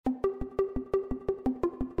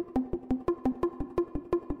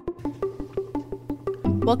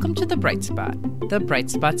Welcome to the Bright Spot, the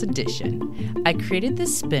BrightSpots edition. I created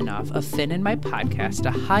this spinoff of Finn and my podcast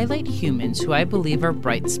to highlight humans who I believe are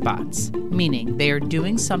bright spots, meaning they are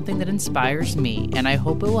doing something that inspires me, and I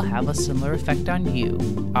hope it will have a similar effect on you,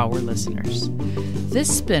 our listeners.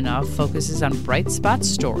 This spinoff focuses on bright spot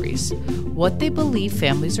stories, what they believe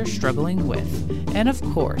families are struggling with, and of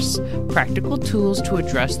course, practical tools to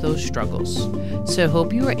address those struggles. So I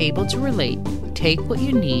hope you are able to relate, take what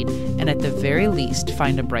you need, and at the very least,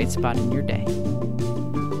 find a bright spot in your day.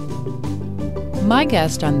 My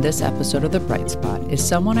guest on this episode of The Bright Spot is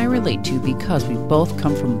someone I relate to because we both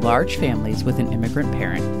come from large families with an immigrant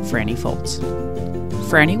parent, Frannie Foltz.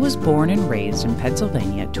 Frannie was born and raised in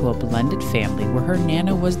Pennsylvania to a blended family where her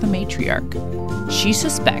nana was the matriarch. She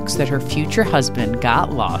suspects that her future husband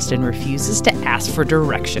got lost and refuses to ask for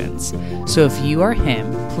directions. So if you are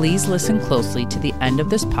him, please listen closely to the end of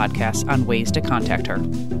this podcast on ways to contact her.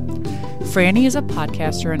 Frannie is a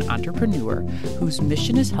podcaster and entrepreneur whose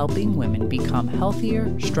mission is helping women become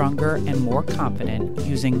healthier, stronger, and more confident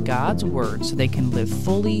using God's word so they can live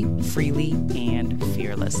fully, freely, and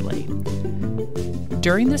fearlessly.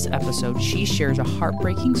 During this episode, she shares a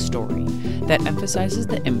heartbreaking story that emphasizes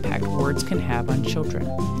the impact words can have on children.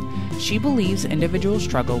 She believes individuals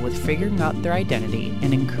struggle with figuring out their identity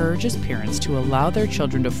and encourages parents to allow their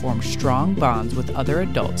children to form strong bonds with other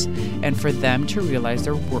adults and for them to realize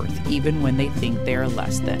their worth even when they think they are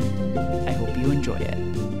less than. I hope you enjoy it.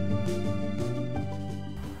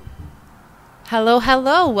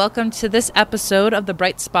 Hello. Welcome to this episode of the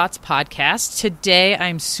Bright Spots podcast. Today,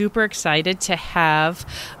 I'm super excited to have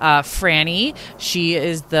Frannie. She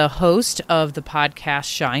is the host of the podcast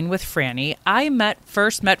Shine with Frannie. I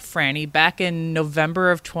first met Frannie back in November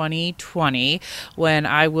of 2020 when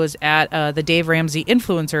I was at the Dave Ramsey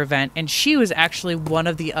influencer event, and she was actually one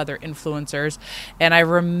of the other influencers. And I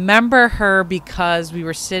remember her because we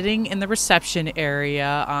were sitting in the reception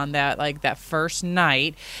area on that first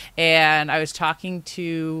night, and I was talking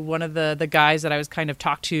to one of the guys that I was kind of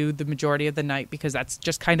talked to the majority of the night because that's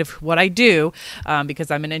just kind of what I do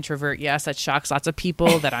because I'm an introvert. Yes, that shocks lots of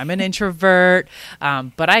people that I'm an introvert,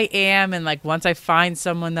 but I am. And once I find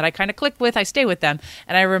someone that I kind of click with, I stay with them.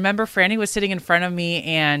 And I remember Frannie was sitting in front of me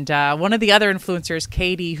and one of the other influencers,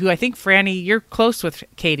 Katie, who I think Frannie, you're close with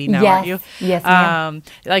Katie now, aren't you? Yes, ma'am.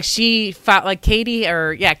 She felt Katie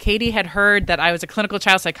had heard that I was a clinical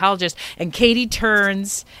child psychologist, and Katie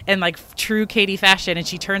turns and true Katie fashion, and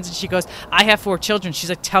she turns and she goes, I have 4 children. She's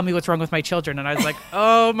like, tell me what's wrong with my children. And I was like,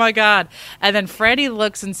 oh my God. And then Freddie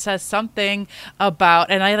looks and says something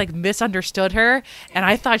about, and I misunderstood her. And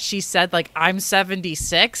I thought she said I'm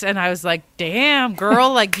 76. And I was like, damn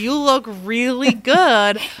girl, you look really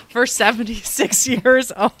good for 76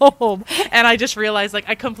 years old. And I just realized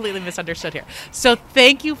I completely misunderstood here. So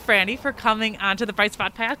thank you, Frannie, for coming onto the Bright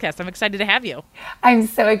Spot podcast. I'm excited to have you. I'm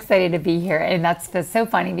so excited to be here. And that's so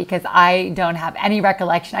funny because I don't have any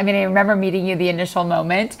recollection. I mean, I remember meeting you the initial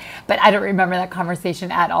moment, but I don't remember that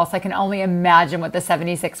conversation at all. So I can only imagine what the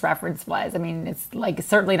 76 reference was. I mean, it's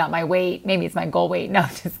certainly not my weight. Maybe it's my goal weight. No,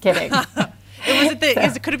 just kidding.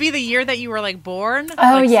 Could it be the year that you were born?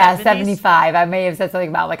 Oh, yeah, 70s? 75. I may have said something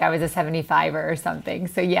about I was a 75er or something.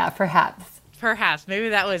 So yeah, perhaps. Maybe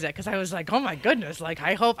that was it, because I was oh my goodness, I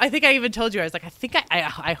think I even told you, I was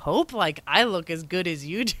I hope I look as good as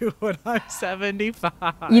you do when I'm 75.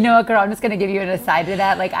 You know what, girl, I'm just going to give you an aside to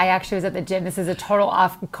that. I actually was at the gym. This is a total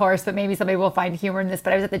off course, but maybe somebody will find humor in this,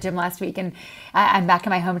 but I was at the gym last week, and I'm back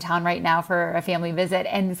in my hometown right now for a family visit,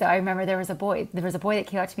 and so I remember there was a boy that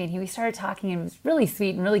came up to me, and we started talking, and it was really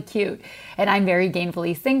sweet and really cute, and I'm very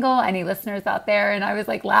gainfully single. Any listeners out there? And I was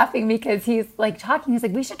laughing because he's talking, he's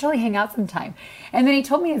we should totally hang out sometime. And then he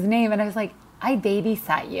told me his name, and I was like, I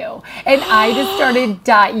babysat you. And I just started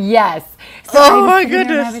dying. Yes. So oh my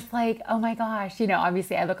goodness. And I was like, oh my gosh.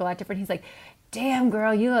 Obviously I look a lot different. He's like, damn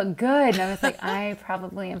girl, you look good. And I was like, I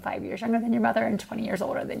probably am 5 years younger than your mother and 20 years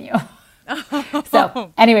older than you.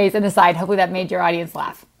 So anyways, an aside, hopefully that made your audience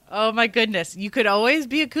laugh. Oh my goodness. You could always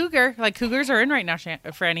be a cougar. Cougars are in right now,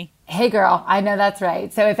 Frannie. Hey girl, I know that's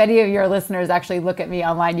right. So if any of your listeners actually look at me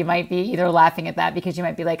online, you might be either laughing at that because you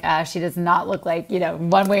might be like, she does not look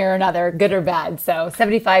one way or another, good or bad. So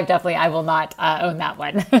 75, definitely, I will not own that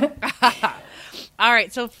one. All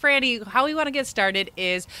right. So Frannie, how we want to get started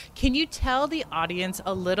is, can you tell the audience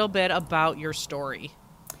a little bit about your story?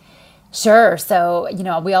 Sure. So,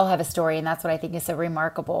 we all have a story, and that's what I think is so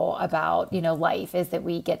remarkable about, life is that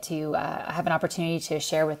we get to have an opportunity to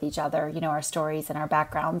share with each other, our stories and our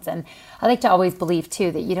backgrounds. And I like to always believe,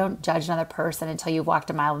 too, that you don't judge another person until you've walked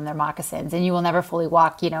a mile in their moccasins, and you will never fully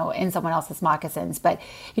walk, in someone else's moccasins. But,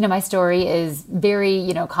 my story is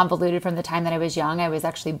very, convoluted from the time that I was young. I was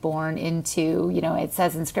actually born into, it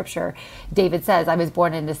says in scripture, David says, I was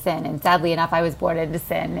born into sin. And sadly enough, I was born into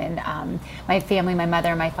sin. And my family, my mother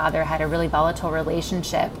and my father had a really volatile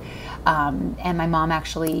relationship. And my mom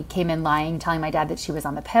actually came in lying, telling my dad that she was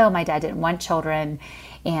on the pill. My dad didn't want children.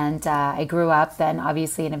 And I grew up then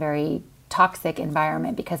obviously in a very toxic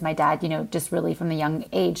environment because my dad, just really from the young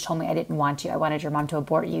age told me I didn't want you. I wanted your mom to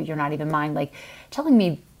abort you. You're not even mine. Like telling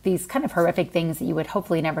me these kind of horrific things that you would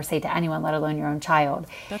hopefully never say to anyone, let alone your own child.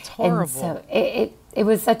 That's horrible. And so it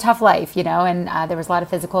was a tough life, and there was a lot of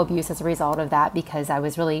physical abuse as a result of that because I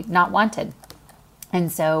was really not wanted.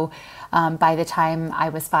 And so by the time I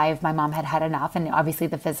was 5, my mom had had enough. And obviously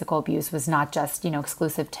the physical abuse was not just,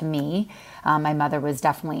 exclusive to me. My mother was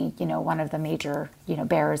definitely, one of the major,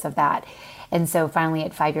 bearers of that. And so finally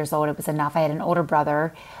at 5 years old, it was enough. I had an older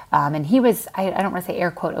brother and he was, I don't want to say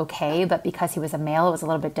air quote, okay, but because he was a male, it was a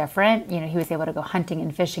little bit different. He was able to go hunting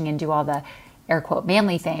and fishing and do all the air quote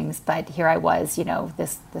manly things, but here I was,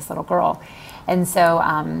 this little girl. And so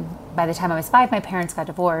by the time I was 5, my parents got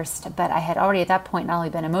divorced, but I had already at that point not only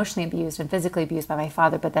been emotionally abused and physically abused by my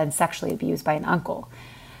father, but then sexually abused by an uncle.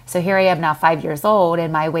 So here I am now 5 years old,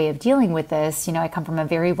 and my way of dealing with this, I come from a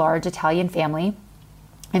very large Italian family.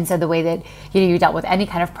 And so the way that, you dealt with any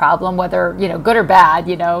kind of problem, whether, good or bad,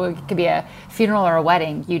 it could be a funeral or a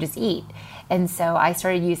wedding, you just eat. And so I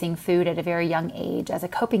started using food at a very young age as a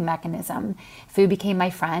coping mechanism. Food became my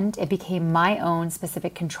friend. It became my own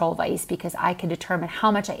specific control vice because I could determine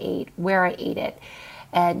how much I ate, where I ate it.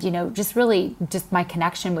 And, just my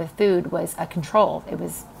connection with food was a control. It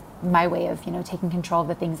was my way of, taking control of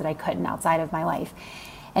the things that I couldn't outside of my life.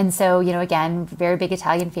 And so, again, very big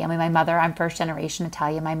Italian family. My mother, I'm first generation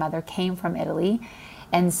Italian. My mother came from Italy.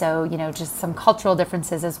 And so, just some cultural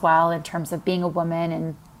differences as well in terms of being a woman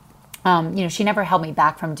and she never held me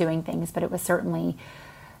back from doing things, but it was certainly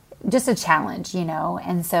just a challenge,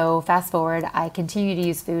 And so fast forward, I continue to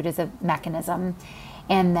use food as a mechanism.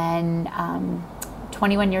 And then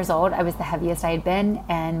 21 years old, I was the heaviest I had been.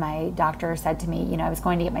 And my doctor said to me, I was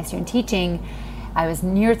going to get my student teaching. I was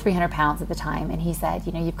near 300 pounds at the time. And he said,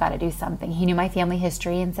 you've got to do something. He knew my family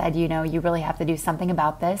history and said, you really have to do something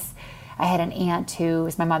about this. I had an aunt who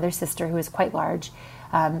was my mother's sister who was quite large.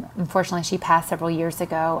 Unfortunately, she passed several years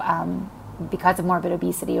ago because of morbid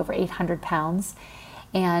obesity, over 800 pounds.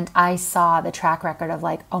 And I saw the track record of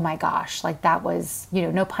oh my gosh, that was,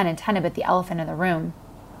 no pun intended, but the elephant in the room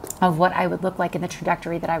of what I would look like in the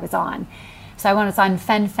trajectory that I was on. So I was on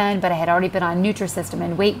Fen, but I had already been on Nutrisystem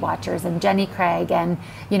and Weight Watchers and Jenny Craig and,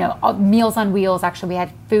 Meals on Wheels. Actually, we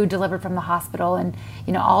had food delivered from the hospital and,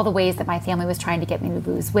 all the ways that my family was trying to get me to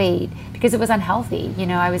lose weight because it was unhealthy.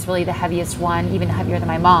 I was really the heaviest one, even heavier than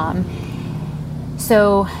my mom.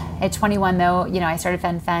 So at 21, though, I started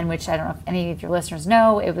Fen, which I don't know if any of your listeners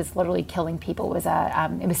know, it was literally killing people. It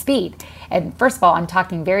was speed. And first of all, I'm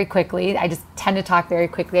talking very quickly. I just tend to talk very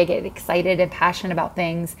quickly. I get excited and passionate about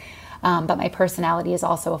things. But my personality is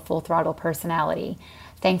also a full throttle personality.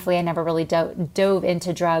 Thankfully, I never really dove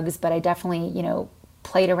into drugs, but I definitely,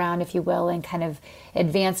 played around, if you will, and kind of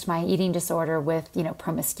advanced my eating disorder with,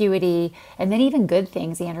 promiscuity and then even good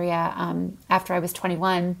things, Andrea. After I was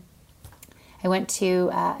 21, I went to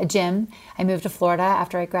a gym. I moved to Florida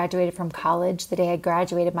after I graduated from college. The day I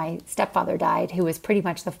graduated, my stepfather died, who was pretty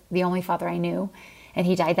much the only father I knew. And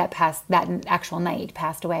he died that actual night,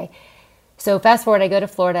 passed away. So fast forward, I go to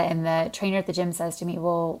Florida and the trainer at the gym says to me,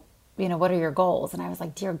 well, what are your goals? And I was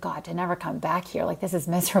like, dear God, to never come back here. This is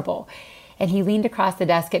miserable. And he leaned across the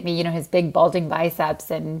desk at me, his big bulging biceps.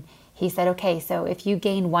 And he said, okay, so if you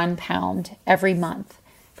gain 1 pound every month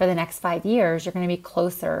for the next 5 years, you're going to be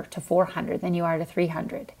closer to 400 than you are to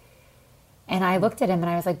 300. And I looked at him and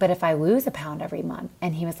I was like, but if I lose a pound every month?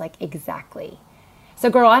 And he was like, exactly. So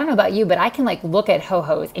girl, I don't know about you, but I can look at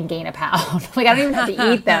ho-hos and gain a pound. I don't even have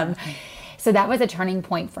to eat them. So that was a turning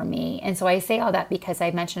point for me. And so I say all that because I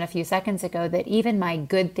mentioned a few seconds ago that even my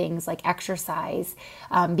good things like exercise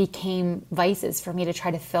became vices for me to try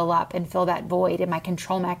to fill up and fill that void in my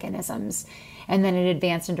control mechanisms. And then it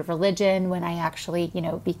advanced into religion when I actually,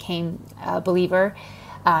 became a believer.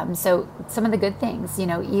 So some of the good things,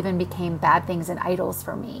 even became bad things and idols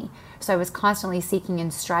for me. So I was constantly seeking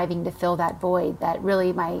and striving to fill that void that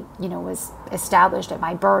really was established at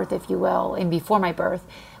my birth, if you will, and before my birth,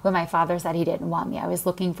 when my father said he didn't want me. I was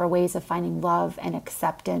looking for ways of finding love and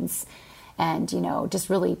acceptance, and just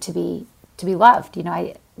really to be loved.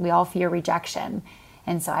 We all fear rejection,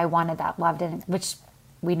 and so I wanted that loved, and which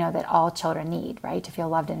we know that all children need, right, to feel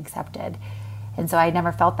loved and accepted. And so I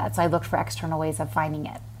never felt that, so I looked for external ways of finding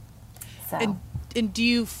it. So. And do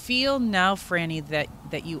you feel now, Frannie,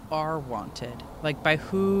 that you are wanted? Like by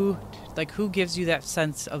who? Like who gives you that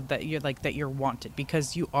sense of that you're wanted,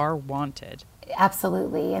 because you are wanted?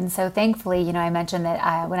 Absolutely. And so thankfully, I mentioned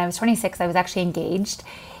that when I was 26, I was actually engaged,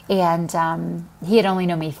 and he had only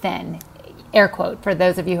known me thin. Air quote, for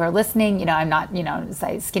those of you who are listening, I'm not,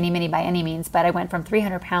 skinny mini by any means, but I went from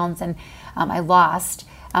 300 pounds and I lost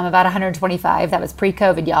about 125. That was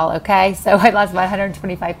pre-COVID, y'all, okay? So I lost about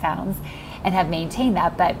 125 pounds and have maintained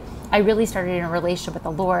that. But I really started in a relationship with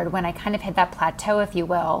the Lord when I kind of hit that plateau, if you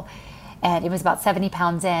will. And it was about 70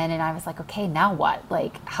 pounds in, and I was like, okay, now what?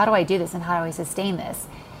 Like, how do I do this and how do I sustain this?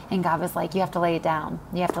 And God was like, you have to lay it down.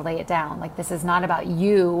 You have to lay it down. Like, this is not about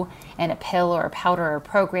you and a pill or a powder or a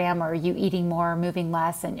program, or you eating more, moving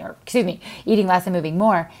less, eating less and moving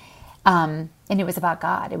more. And it was about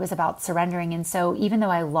God. It was about surrendering. And so even though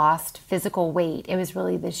I lost physical weight, it was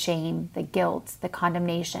really the shame, the guilt, the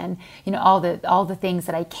condemnation, all the things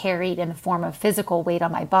that I carried in the form of physical weight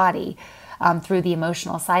on my body, through the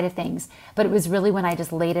emotional side of things. But it was really when I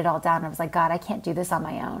just laid it all down. I was like, God, I can't do this on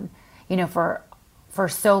my own. For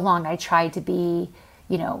so long, I tried to be,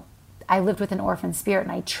 I lived with an orphan spirit,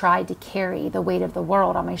 and I tried to carry the weight of the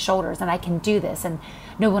world on my shoulders, and I can do this, and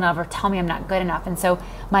no one will ever tell me I'm not good enough. And so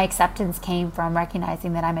my acceptance came from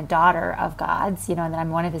recognizing that I'm a daughter of God's, and that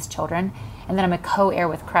I'm one of his children, and that I'm a co-heir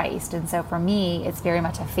with Christ. And so for me, it's very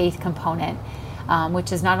much a faith component,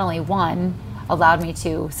 which is not only one, allowed me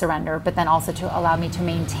to surrender, but then also to allow me to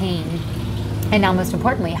maintain, and now most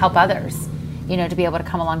importantly, help others, to be able to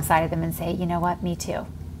come alongside of them and say, you know what, me too.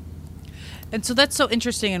 And so that's so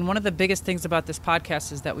interesting. And one of the biggest things about this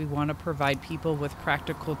podcast is that we want to provide people with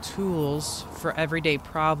practical tools for everyday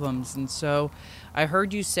problems. And so I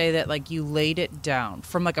heard you say that, like, you laid it down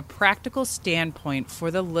from like a practical standpoint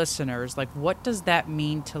for the listeners. Like, what does that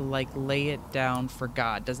mean to like lay it down for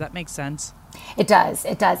God? Does that make sense? It does.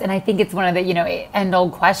 It does. And I think it's one of the, end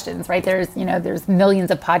old questions, right? There's millions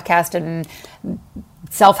of podcasts and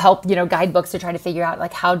self-help, guidebooks to try to figure out,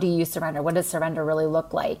 like, how do you surrender? What does surrender really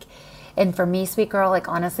look like? And for me, sweet girl, like,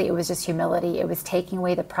 honestly, it was just humility. It was taking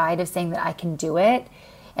away the pride of saying that I can do it,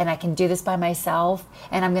 and I can do this by myself,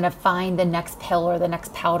 and I'm going to find the next pill or the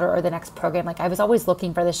next powder or the next program. Like, I was always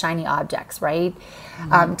looking for the shiny objects, right?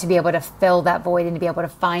 Mm-hmm. To be able to fill that void and to be able to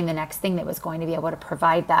find the next thing that was going to be able to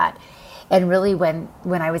provide that. And really, when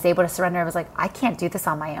I was able to surrender, I was like, I can't do this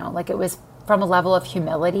on my own. Like, it was from a level of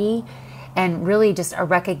humility and really just a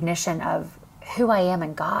recognition of who I am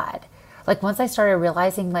in God. Like, once I started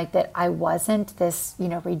realizing, like, that I wasn't this,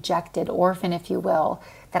 rejected orphan, if you will,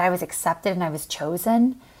 that I was accepted and I was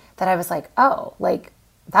chosen, that I was like, oh, like,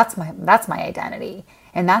 that's my identity,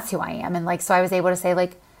 and that's who I am. And like, so I was able to say,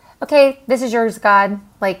 like, okay, this is yours, God.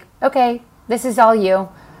 Like, okay, this is all you.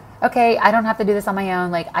 Okay, I don't have to do this on my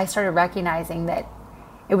own. Like, I started recognizing that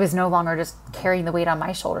it was no longer just carrying the weight on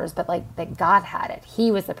my shoulders, but like that God had it.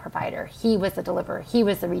 He was the provider. He was the deliverer. He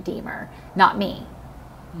was the redeemer, not me.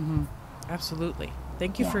 Mm-hmm. Absolutely.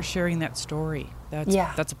 Thank you for sharing that story.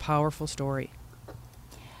 That's a powerful story.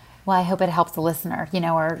 Well, I hope it helps the listener,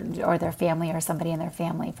 or their family or somebody in their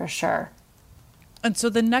family, for sure. And so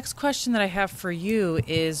the next question that I have for you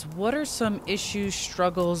is, what are some issues,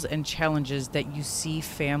 struggles, and challenges that you see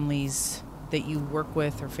families that you work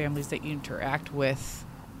with or families that you interact with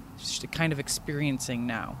kind of experiencing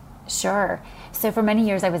now? Sure. So for many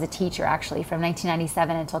years, I was a teacher, actually. From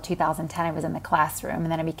 1997 until 2010, I was in the classroom,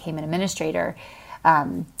 and then I became an administrator.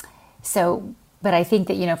 But I think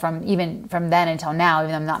that, from then until now,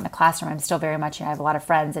 even though I'm not in the classroom, I'm still very much, I have a lot of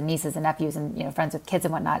friends and nieces and nephews and, friends with kids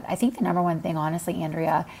and whatnot. I think the number one thing, honestly,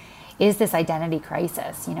 Andrea, is this identity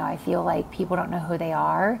crisis. I feel like people don't know who they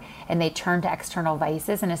are, and they turn to external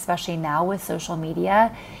vices. And especially now with social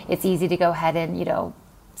media, it's easy to go ahead and,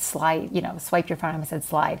 swipe your phone. I said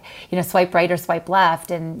slide, swipe right or swipe left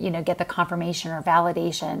and, get the confirmation or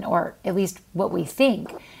validation, or at least what we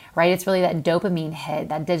think, right? It's really that dopamine hit,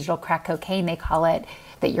 that digital crack cocaine, they call it,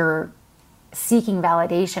 that you're seeking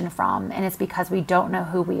validation from. And it's because we don't know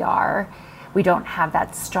who we are. We don't have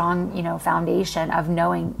that strong, foundation of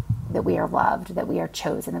knowing that we are loved, that we are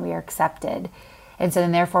chosen, that we are accepted. And so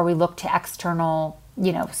then therefore we look to external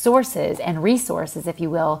sources and resources, if you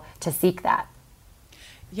will, to seek that.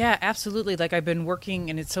 Yeah, absolutely. Like I've been working,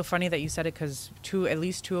 and it's so funny that you said it, because at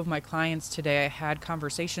least two of my clients today, I had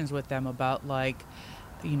conversations with them about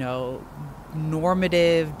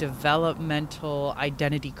normative developmental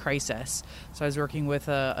identity crisis. So I was working with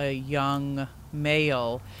a young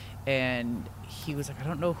male, and he was like, I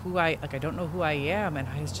don't know who I am. And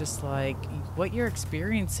I was just like, what you're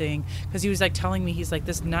experiencing, because he was like telling me, he's like,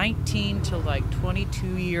 this 19 to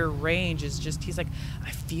 22 year range is just, he's like,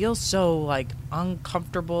 I feel so like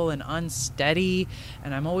uncomfortable and unsteady,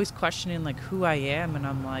 and I'm always questioning like who I am. And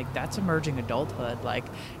I'm like, that's emerging adulthood. Like,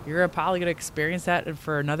 you're probably gonna experience that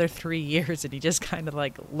for another 3 years. And he just kind of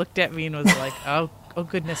like looked at me and was like, oh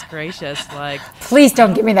goodness gracious, like, please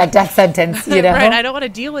don't give me that death sentence, right, I don't want to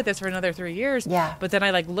deal with this for another 3 years. Yeah. But then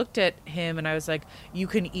I like looked at him and I was like, you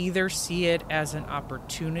can either see it as an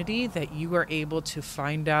opportunity that you are able to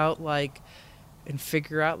find out and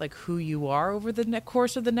figure out who you are over the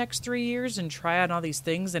course of the next 3 years and try on all these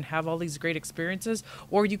things and have all these great experiences,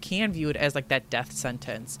 or you can view it as that death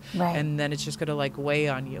sentence. Right. And then it's just going to weigh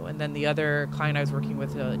on you. And then the other client I was working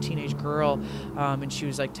with, a teenage girl, and she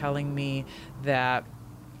was telling me that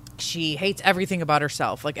she hates everything about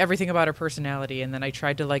herself, everything about her personality. And then I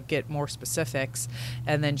tried to get more specifics.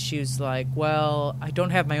 And then she was like, well, I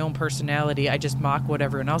don't have my own personality. I just mock what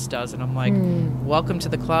everyone else does. And I'm like, welcome to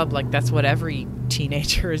the club. That's what every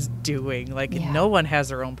teenager is doing. No one has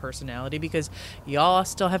their own personality, because y'all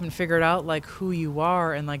still haven't figured out who you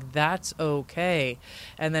are, and that's okay.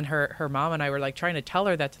 And then her mom and I were trying to tell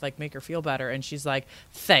her that to make her feel better. And she's like,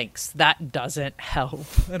 thanks, that doesn't help.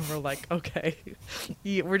 And we're like, okay,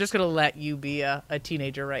 we're just going to let you be a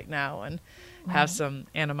teenager right now and have some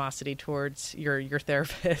animosity towards your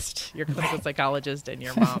therapist, your clinical psychologist, and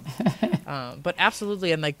your mom. But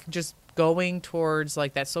absolutely. And just going towards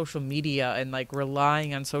that social media and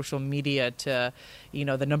relying on social media to,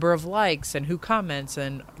 the number of likes and who comments,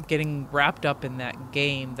 and getting wrapped up in that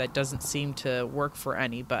game that doesn't seem to work for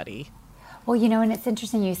anybody. Well, and it's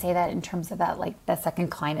interesting you say that in terms of that, the second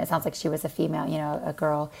client, it sounds like she was a female, a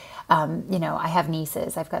girl. I have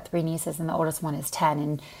nieces. I've got 3 nieces, and the oldest one is 10.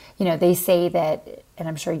 And, they say that, and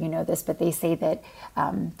I'm sure you know this, but they say that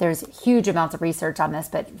there's huge amounts of research on this,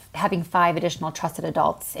 but having 5 additional trusted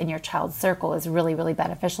adults in your child's circle is really, really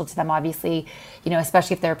beneficial to them, obviously,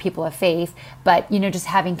 especially if they're people of faith. But, just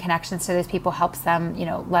having connections to those people helps them,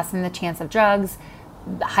 lessen the chance of drugs,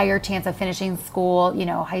 higher chance of finishing school,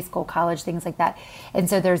 high school, college, things like that. And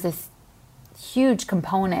so there's this huge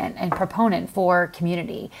component and proponent for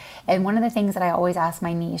community. And one of the things that I always ask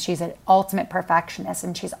my niece, she's an ultimate perfectionist,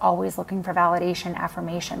 and she's always looking for validation,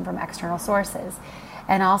 affirmation from external sources.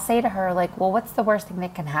 And I'll say to her, well, what's the worst thing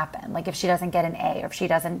that can happen? If she doesn't get an A, or if she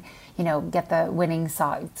doesn't, get the winning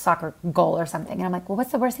soccer goal or something. And I'm like, well,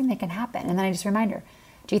 what's the worst thing that can happen? And then I just remind her,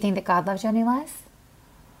 do you think that God loves you any less?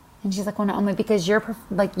 And she's like, well, no, I'm like, because your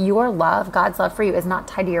love, God's love for you, is not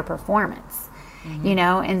tied to your performance,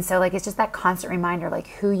 And so it's just that constant reminder,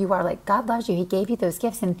 who you are, God loves you. He gave you those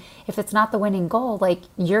gifts. And if it's not the winning goal,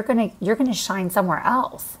 you're going to shine somewhere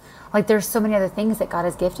else. There's so many other things that God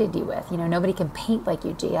has gifted you with, nobody can paint like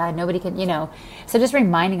you, Gia. Nobody can, so just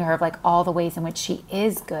reminding her of all the ways in which she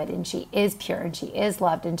is good, and she is pure, and she is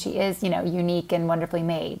loved, and she is, unique and wonderfully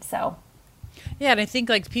made. So. Yeah, and I think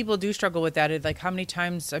people do struggle with that. How many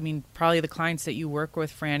times, probably the clients that you work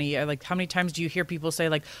with, Frannie, how many times do you hear people say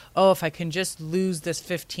oh, if I can just lose this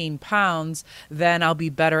 15 pounds, then I'll be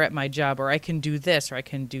better at my job, or I can do this, or I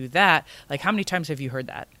can do that. How many times have you heard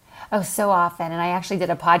that? Oh, so often. And I actually did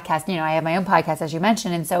a podcast, I have my own podcast, as you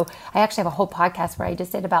mentioned. And so I actually have a whole podcast where I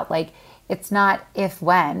just did about it's not if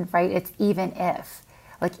when, right? It's even if.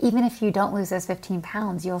 Even if you don't lose those 15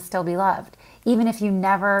 pounds, you'll still be loved. Even if you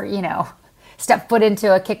never, step foot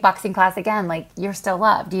into a kickboxing class again, you're still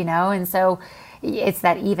loved, And so it's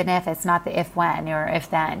that even if, it's not the if when or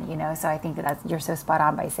if then, So I think that you're so spot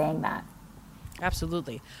on by saying that.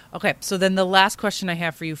 Absolutely. Okay, so then the last question I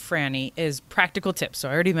have for you, Frannie, is practical tips. So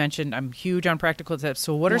I already mentioned I'm huge on practical tips.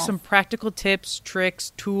 So what are some practical tips,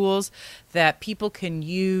 tricks, tools that people can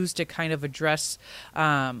use to kind of address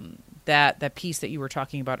that piece that you were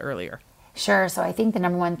talking about earlier? Sure. So I think the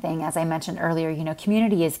number one thing, as I mentioned earlier,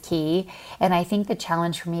 community is key. And I think the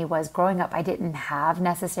challenge for me was growing up, I didn't have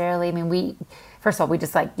necessarily, first of all, we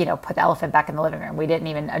just put the elephant back in the living room. We didn't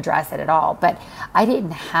even address it at all. But I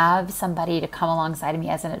didn't have somebody to come alongside of me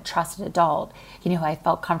as a trusted adult, who I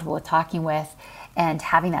felt comfortable with talking with and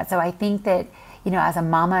having that. So I think that, as a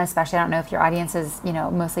mama, especially, I don't know if your audience is,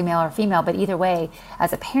 mostly male or female, but either way,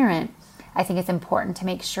 as a parent, I think it's important to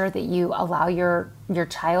make sure that you allow your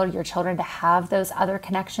child, your children to have those other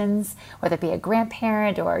connections, whether it be a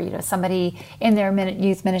grandparent or, somebody in their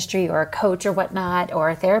youth ministry or a coach or whatnot, or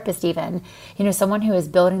a therapist even, someone who is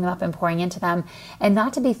building them up and pouring into them, and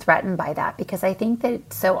not to be threatened by that. Because I think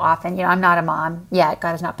that so often, I'm not a mom yet.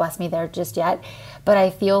 God has not blessed me there just yet. But I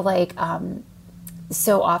feel like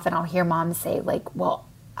so often I'll hear moms say like, well,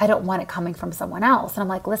 I don't want it coming from someone else. And I'm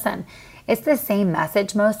like, listen, it's the same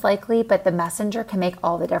message most likely, but the messenger can make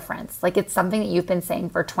all the difference. Like, it's something that you've been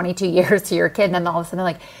saying for 22 years to your kid, and then all of a sudden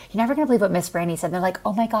they're like, you're never going to believe what Miss Frannie said. And they're like,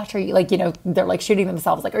 oh my gosh, are you like, they're like shooting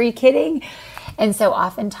themselves. Like, are you kidding? And so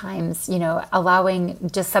oftentimes, allowing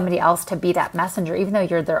just somebody else to be that messenger, even though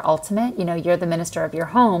you're their ultimate, you're the minister of your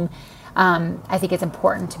home. I think it's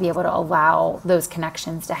important to be able to allow those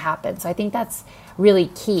connections to happen. So I think that's really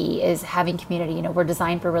key, is having community. We're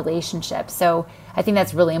designed for relationships. So I think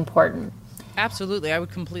that's really important. Absolutely. I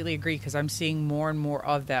would completely agree, because I'm seeing more and more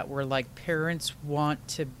of that, where like parents want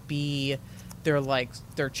to be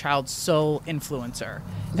their child's sole influencer.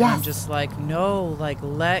 And yes. I'm just like, no, like,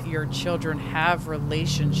 let your children have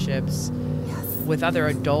relationships with other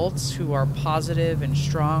adults who are positive and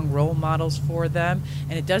strong role models for them.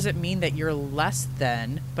 And it doesn't mean that you're less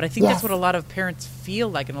than, but I think that's what a lot of parents feel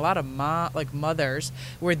like, and a lot of mothers,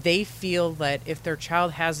 where they feel that if their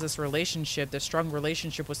child has this strong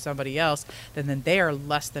relationship with somebody else, then they are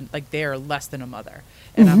less than a mother.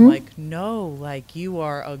 And I'm like, no, like, you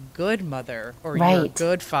are a good mother, or you're a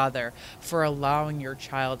good father for allowing your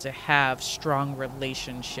child to have strong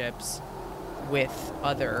relationships with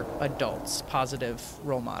other adults, positive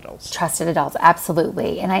role models. Trusted adults,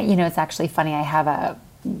 absolutely. And it's actually funny, I have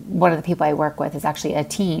one of the people I work with is actually a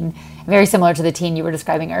teen, very similar to the teen you were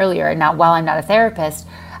describing earlier. And now, while I'm not a therapist,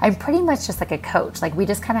 I'm pretty much just like a coach. Like, we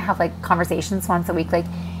just kind of have like conversations once a week, like,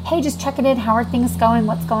 hey, just checking in. How are things going?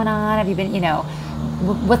 What's going on? Have you been,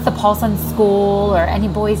 what's the pulse on school, or any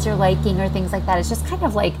boys you're liking, or things like that. It's just kind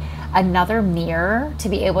of like another mirror to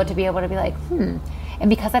be able to be like, And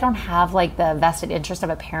because I don't have like the vested interest of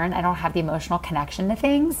a parent, I don't have the emotional connection to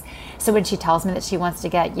things. So when she tells me that she wants to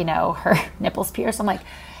get, her nipples pierced, I'm like,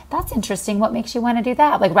 that's interesting. What makes you want to do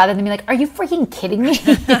that? Like, rather than be like, are you freaking kidding me?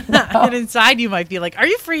 And inside you might be like, are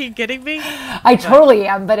you freaking kidding me? I totally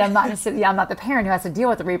am, but I'm not the parent who has to deal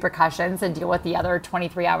with the repercussions and deal with the other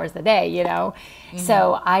 23 hours a day,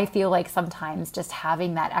 So I feel like sometimes just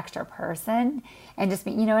having that extra person, and just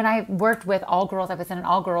be, and I worked with all girls. I was in an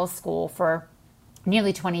all girls school for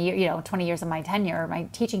nearly 20 years, 20 years of my tenure, my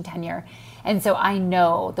teaching tenure. And so I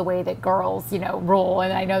know the way that girls, roll,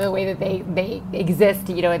 and I know the way that they exist,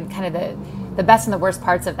 and kind of the best and the worst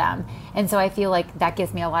parts of them. And so I feel like that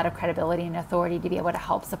gives me a lot of credibility and authority to be able to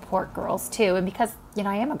help support girls too. And because,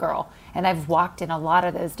 I am a girl, and I've walked in a lot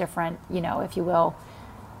of those different, if you will,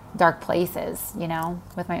 dark places,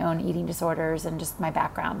 with my own eating disorders and just my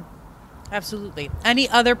background. Absolutely. Any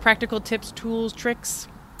other practical tips, tools, tricks?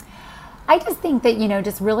 I just think that,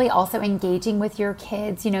 just really also engaging with your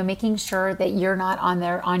kids, making sure that you're not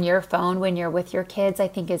on your phone when you're with your kids, I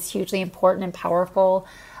think is hugely important and powerful.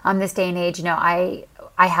 This day and age, I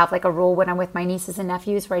have like a rule when I'm with my nieces and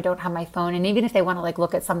nephews where I don't have my phone. And even if they want to like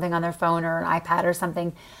look at something on their phone or an iPad or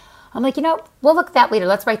something, I'm like, we'll look at that later.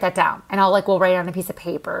 Let's write that down. And we'll write it on a piece of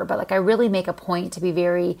paper. But like, I really make a point to be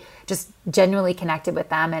very just genuinely connected with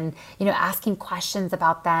them, and, asking questions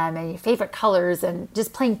about them and favorite colors, and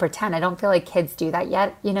just playing pretend. I don't feel like kids do that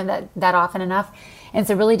yet, that often enough. And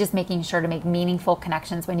so really just making sure to make meaningful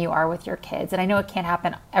connections when you are with your kids. And I know it can't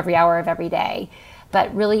happen every hour of every day,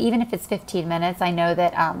 but really, even if it's 15 minutes, I know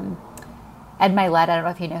that Ed Milet, I don't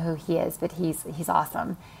know if you know who he is, but he's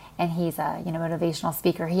awesome. And he's a motivational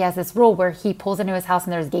speaker. He has this rule where he pulls into his house,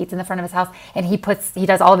 and there's gates in the front of his house, and he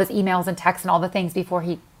does all of his emails and texts and all the things before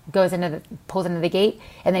he pulls into the gate,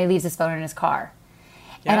 and then he leaves his phone in his car.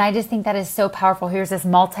 Yeah. And I just think that is so powerful. Here's this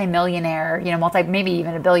multimillionaire, maybe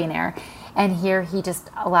even a billionaire, and here he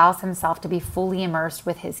just allows himself to be fully immersed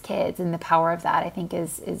with his kids, and the power of that, I think,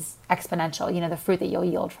 is exponential. The fruit that you'll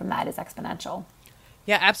yield from that is exponential.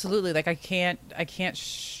 Yeah, absolutely. Like, I can't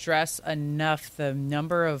stress enough the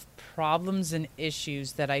number of problems and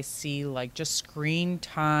issues that I see, like, just screen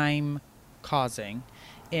time causing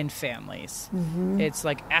in families. Mm-hmm. It's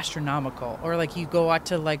like astronomical. Or like, you go out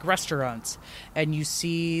to like restaurants and you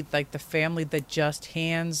see like the family that just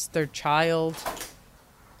hands their child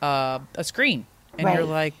a screen, and you're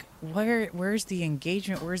like, where's the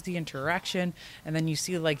engagement? Where's the interaction? And then you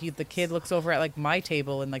see like the kid looks over at like my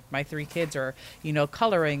table, and like my 3 kids are,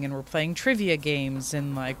 coloring, and we're playing trivia games,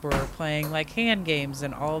 and like we're playing like hand games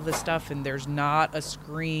and all of this stuff, and there's not a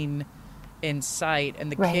screen in sight,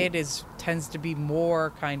 and the kid tends to be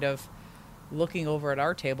more kind of looking over at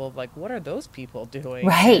our table of like, what are those people doing?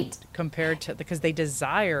 Right. Compared to, because they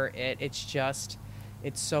desire it. It's just,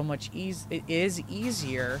 it's so much it is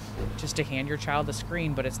easier just to hand your child a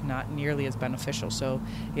screen, but it's not nearly as beneficial. So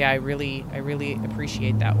yeah, I really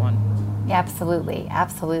appreciate that one. Yeah, absolutely.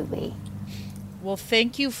 Absolutely. Well,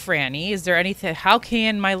 thank you, Frannie. Is there anything, how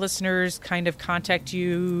can my listeners kind of contact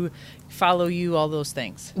you, follow you, all those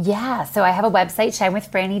things? Yeah, so I have a website,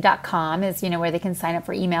 shinewithfrannie.com is, where they can sign up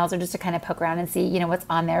for emails or just to kind of poke around and see, what's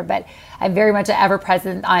on there. But I'm very much ever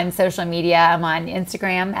present on social media. I'm on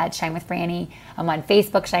Instagram at shinewithfrannie. I'm on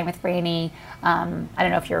Facebook, shinewithfrannie. I don't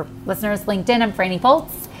know if your listeners, LinkedIn, I'm Frannie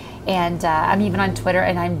Foltz. And I'm even on Twitter,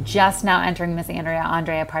 and I'm just now entering Miss Andrea,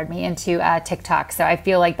 into TikTok. So I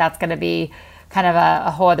feel like that's going to be kind of a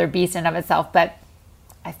whole other beast in and of itself, but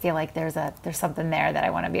I feel like there's something there that I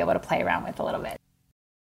want to be able to play around with a little bit.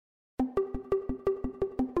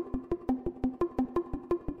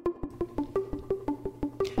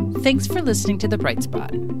 Thanks for listening to the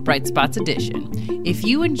BrightSpots edition. If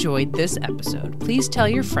you enjoyed this episode, please tell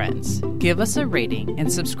your friends, give us a rating, and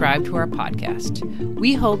subscribe to our podcast.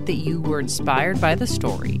 We hope that you were inspired by the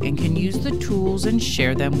story and can use the tools and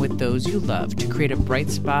share them with those you love to create a bright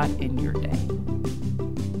spot in your day.